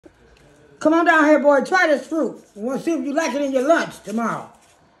Come on down here, boy. Try this fruit. I want to see if you like it in your lunch tomorrow.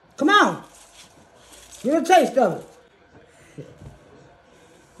 Come on. Get a taste of it.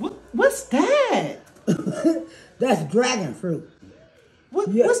 What's that? That's dragon fruit.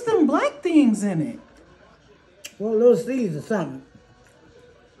 What's them black things in it? Well, little seeds or something.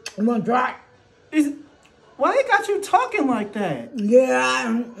 You want to try it? Why they got you talking like that?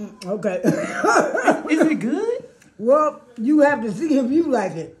 Yeah, okay. Is it good? Well, you have to see if you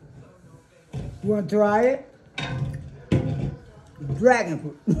like it. You want to try it? Dragon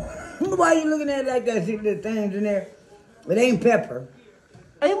fruit. Why are you looking at it like that? See the things in there? It ain't pepper.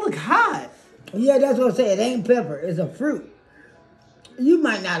 They look hot. Yeah, that's what I said. It ain't pepper. It's a fruit. You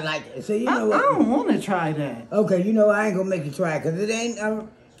might not like it, so you know what? I don't want to try that. Okay, you know I ain't gonna make you try it because it ain't.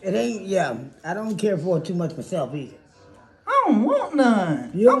 Yeah, I don't care for it too much myself either. I don't want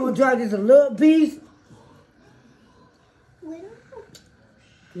none. You don't want to try just a little piece?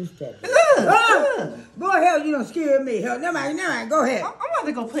 Just that. Go ahead, you don't scare me. Hell, never mind. Go ahead. I'm about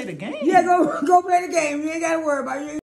to go play the game. Yeah, go play the game. You ain't gotta worry about it.